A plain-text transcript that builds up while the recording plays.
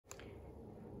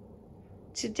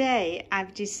Today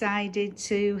I've decided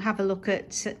to have a look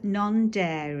at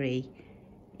non-dairy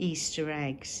Easter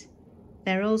eggs.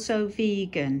 They're also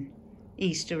vegan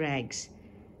Easter eggs,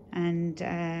 and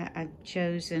I've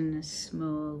chosen a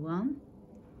small one,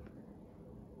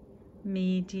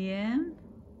 medium,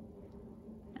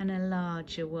 and a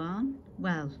larger one.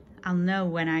 Well, I'll know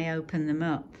when I open them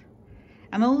up.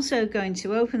 I'm also going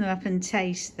to open them up and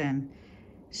taste them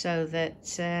so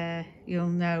that you'll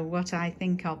know what I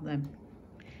think of them.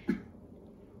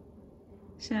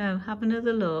 So have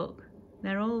another look.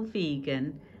 They're all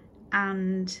vegan,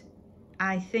 and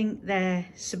I think they're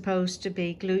supposed to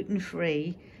be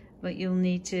gluten-free, but you'll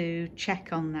need to check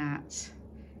on that.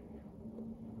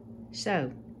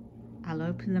 So I'll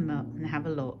open them up and have a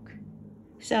look.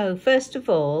 So first of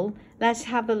all, let's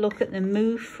have a look at the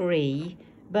moo-free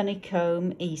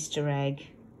Bunnycomb Easter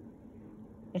egg.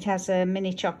 It has a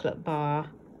mini chocolate bar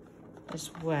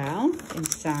as well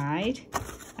inside,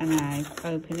 and I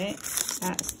open it.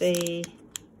 That's the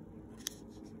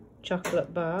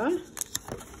chocolate bar,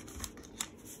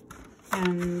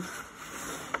 and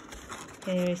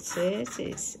here it is.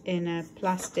 It's in a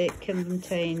plastic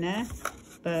container,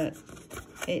 but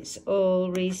it's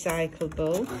all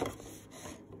recyclable.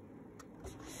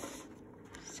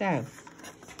 So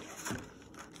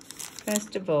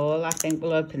first of all, I think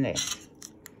we'll open this,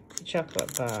 the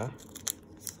chocolate bar.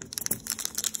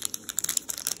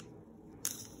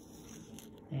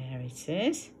 There it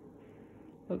is.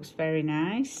 Looks very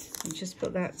nice. I'll just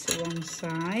put that to one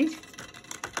side.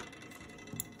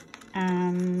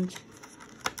 And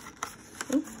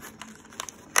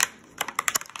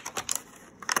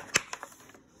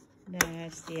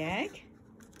there's the egg.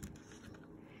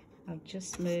 I'll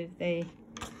just move the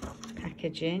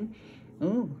packaging.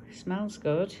 Oh, smells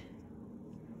good.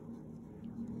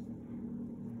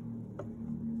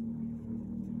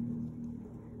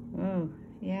 Oh,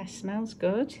 yeah, smells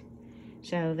good.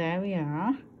 So there we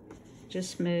are.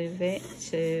 Just move it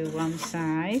to one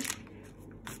side.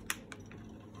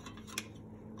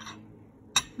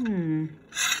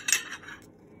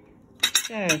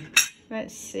 So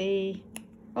let's see.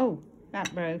 Oh,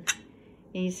 that broke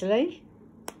easily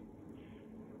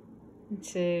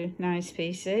into nice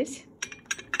pieces.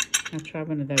 I'll try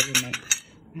one of those in it.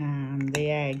 And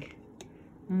the egg.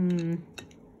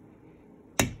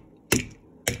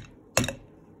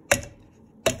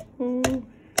 Oh,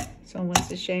 it's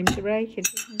almost a shame to break it,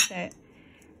 isn't it?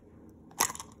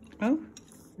 Oh,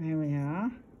 there we are.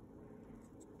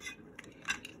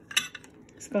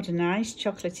 It's got a nice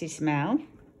chocolatey smell.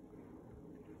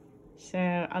 So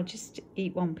I'll just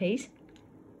eat one piece.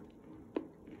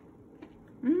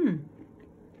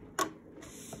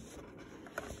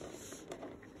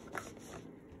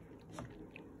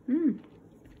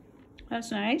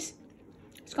 That's nice.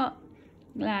 It's got,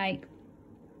 like,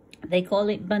 they call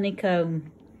it bunnycomb.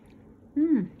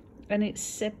 And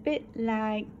it's a bit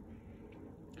like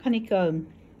honeycomb.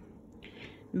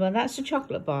 Well, that's a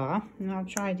chocolate bar, and I'll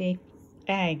try the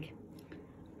egg.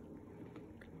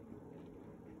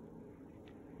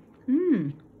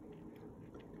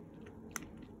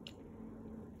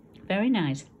 Very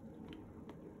nice.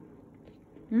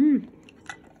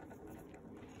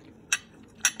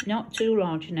 Not too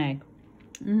large an egg.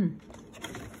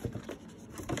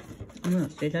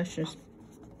 That's delicious.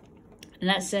 And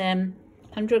that's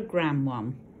 100-gram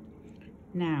one.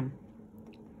 Now,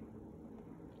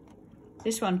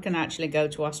 this one can actually go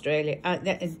to Australia.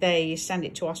 They send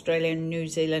it to Australia and New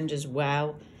Zealand as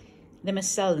well. They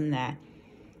must sell them there.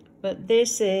 But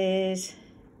this is,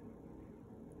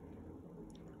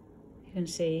 you can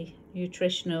see,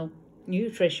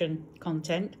 nutrition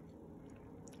content.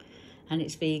 And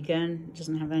it's vegan. It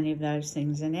doesn't have any of those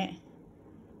things in it.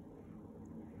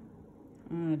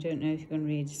 Oh, I don't know if you can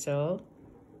read it all.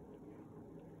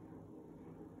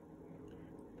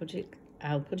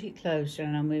 I'll put it closer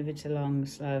and I'll move it along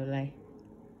slowly.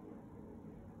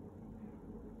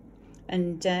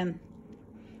 And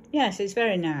yes, it's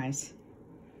very nice.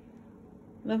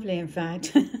 Lovely, in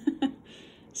fact.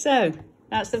 So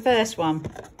that's the first one.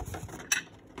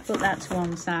 Put that to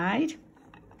one side.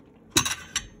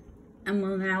 And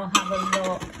we'll now have a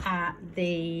look at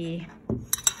the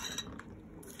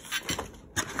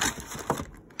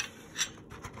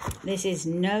this is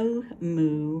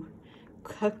NoMo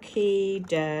cookie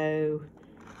dough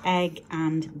egg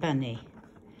and bunny.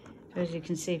 So as you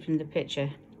can see from the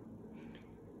picture,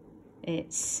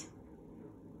 looks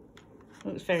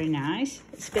very nice.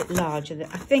 It's a bit larger.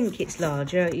 I think it's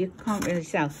larger. You can't really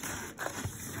tell.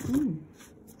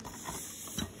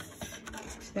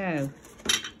 So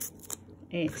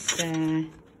it's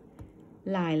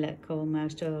lilac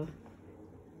almost, or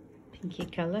pinky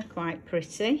colour, quite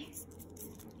pretty.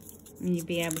 And you'll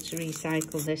be able to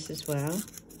recycle this as well.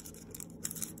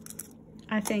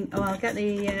 I think, oh, I'll get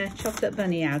the chocolate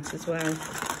bunny out as well.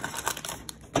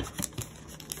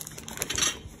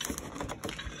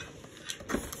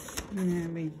 There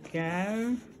we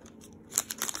go.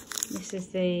 This is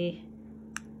the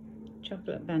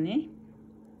chocolate bunny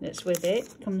that's with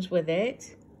it, comes with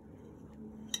it.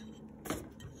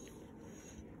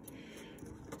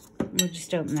 We'll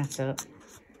just open that up.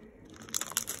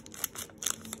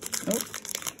 Oh.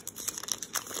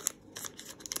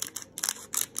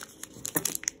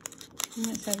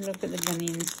 Let's have a look at the bunny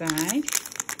inside.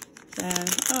 So,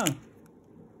 oh,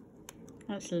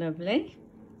 that's lovely.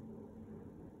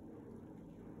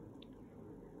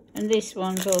 And this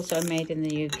one's also made in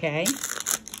the UK.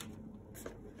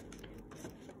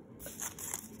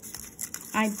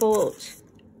 I bought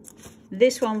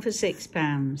this one for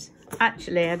 £6.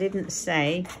 Actually, I didn't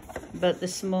say, but the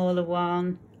smaller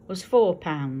one was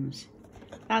 £4.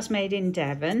 That's made in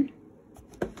Devon.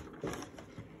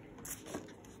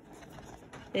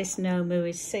 This NoMo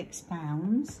is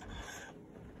 £6.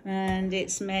 And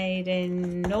it's made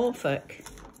in Norfolk,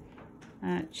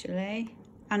 actually.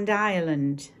 And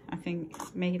Ireland, I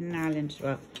think, made in Ireland as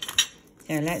well.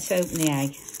 So let's open the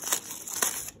egg.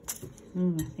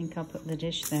 I think I'll put the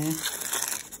dish there,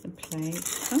 the plate.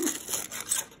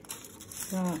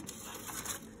 Oh,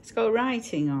 it's got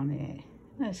writing on it.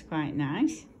 That's quite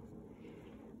nice.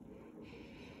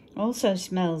 Also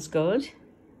smells good.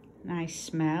 Nice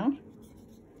smell.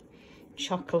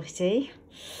 Chocolatey.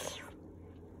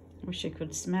 Wish I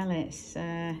could smell it. It's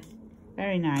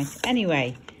very nice.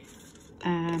 Anyway.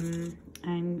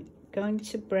 I'm going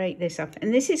to break this up,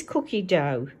 and this is cookie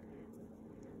dough.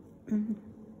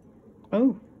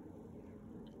 Oh,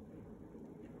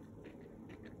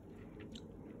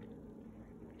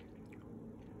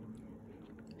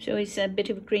 so it's a bit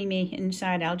of a creamy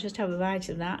inside. I'll just have a bite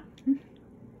of that.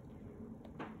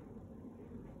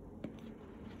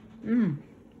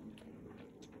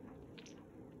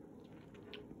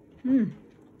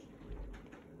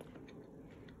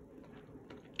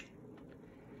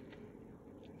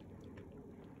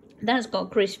 That's got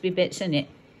crispy bits in it,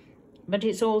 but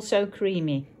it's also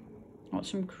creamy. Got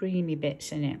some creamy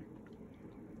bits in it.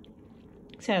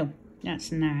 So,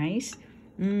 that's nice.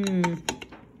 Here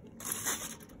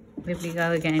we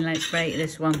go again. Let's break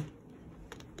this one.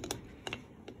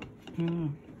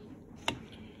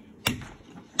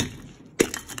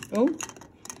 Oh,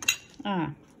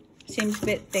 seems a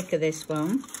bit thicker, this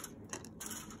one.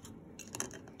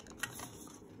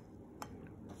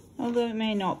 Although it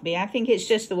may not be. I think it's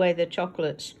just the way the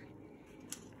chocolate's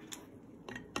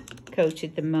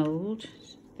coated the mould.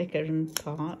 It's thicker in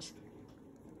parts.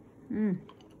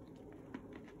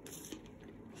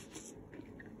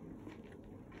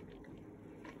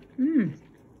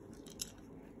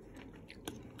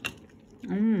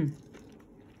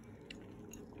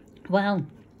 Well,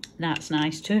 that's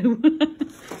nice too.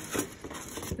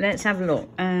 Let's have a look.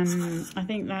 I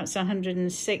think that's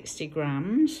 160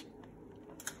 grams.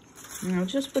 And I'll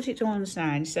just put it to one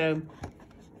side so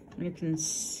you can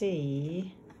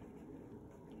see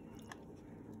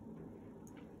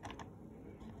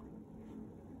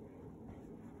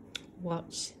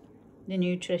what's the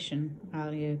nutrition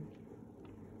value.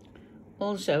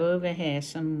 Also over here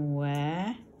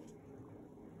somewhere,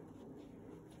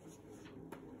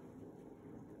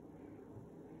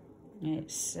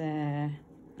 it's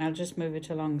I'll just move it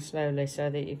along slowly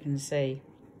so that you can see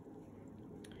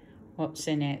what's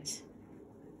in it.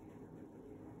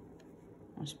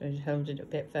 I suppose hold it a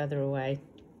bit further away.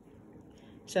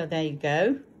 So there you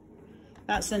go.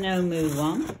 That's the NoMo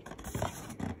one.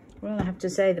 Well, I have to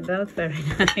say they're both very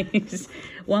nice.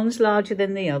 One's larger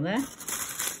than the other.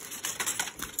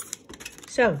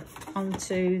 So, on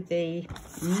to the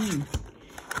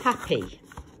Happi.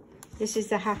 This is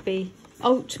the Happi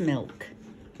oat milk.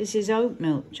 This is oat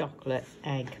milk chocolate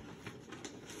egg.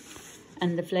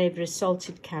 And the flavour is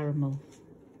salted caramel.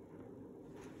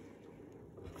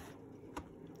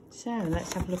 So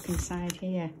let's have a look inside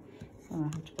here. Oh, I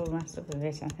have to pull that up a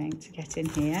bit, I think, to get in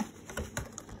here.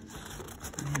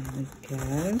 There we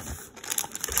go.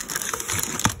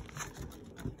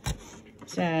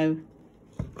 So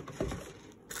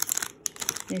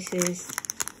this is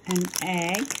an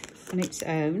egg on its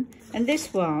own, and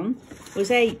this one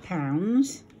was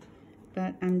 £8,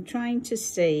 but I'm trying to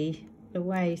see the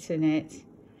weight in it.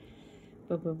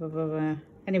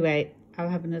 Anyway, I'll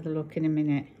have another look in a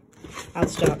minute. I'll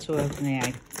start to open the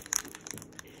egg.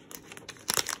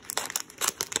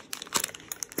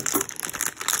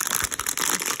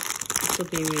 will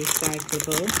be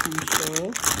recyclable, I'm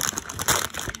sure.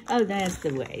 Oh, there's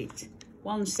the weight,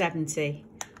 170.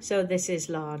 So this is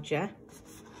larger.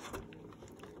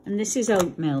 And this is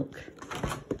oat milk.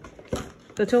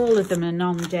 But all of them are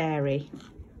non-dairy.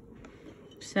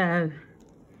 So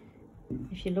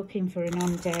if you're looking for a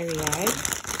non-dairy egg,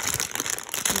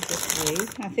 these are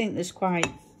 3. I think there's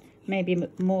quite, maybe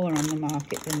more on the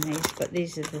market than these, but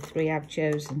these are the 3 I've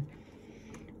chosen.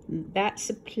 That's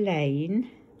a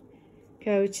plain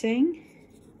coating.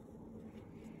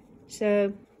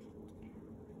 So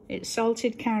it's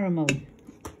salted caramel.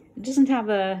 It doesn't have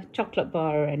a chocolate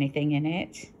bar or anything in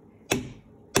it.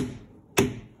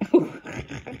 Oh,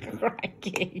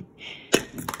 crikey.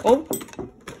 Oh.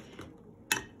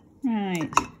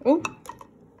 Right. Oh.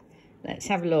 Let's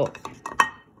have a look.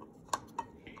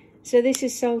 So this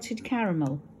is salted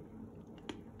caramel.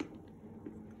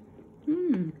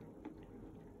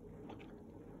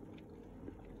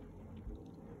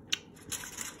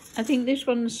 I think this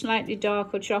one's slightly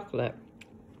darker chocolate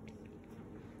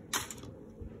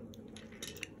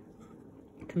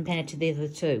compared to the other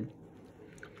 2.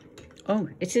 Oh,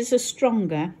 it is a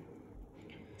stronger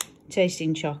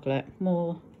tasting chocolate,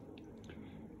 more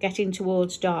getting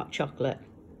towards dark chocolate.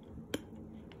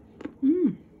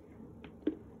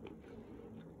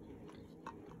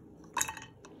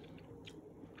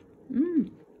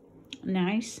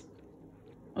 Nice.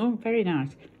 Oh, very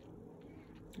nice.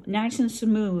 Nice and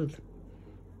smooth.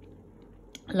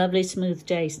 Lovely smooth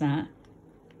taste, that.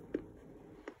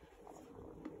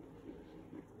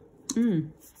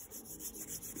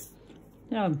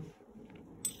 So,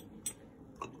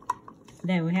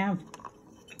 there we have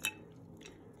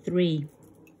 3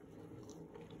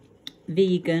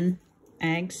 vegan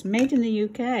eggs made in the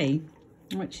UK,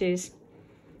 which is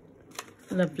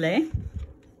lovely.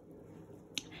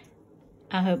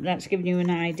 I hope that's given you an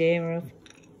idea of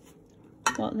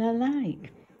what they're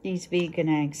like, these vegan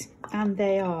eggs, and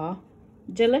they are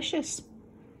delicious.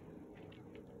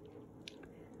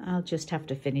 I'll just have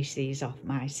to finish these off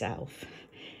myself.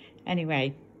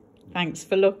 Anyway, thanks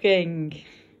for looking.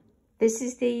 This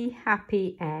is the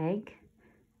Happi egg,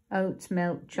 oat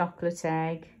milk chocolate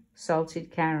egg,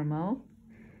 salted caramel,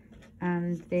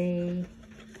 and the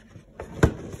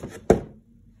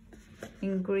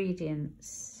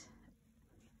ingredients.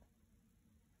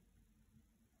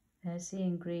 There's the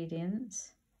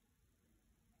ingredients.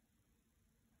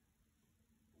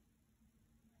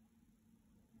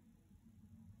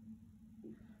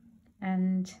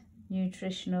 And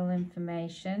nutritional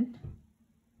information.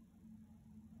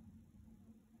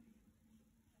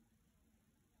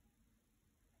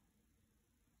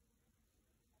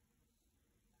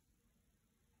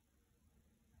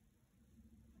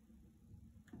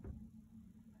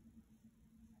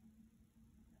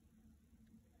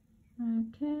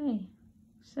 Okay,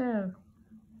 so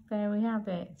there we have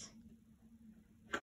it.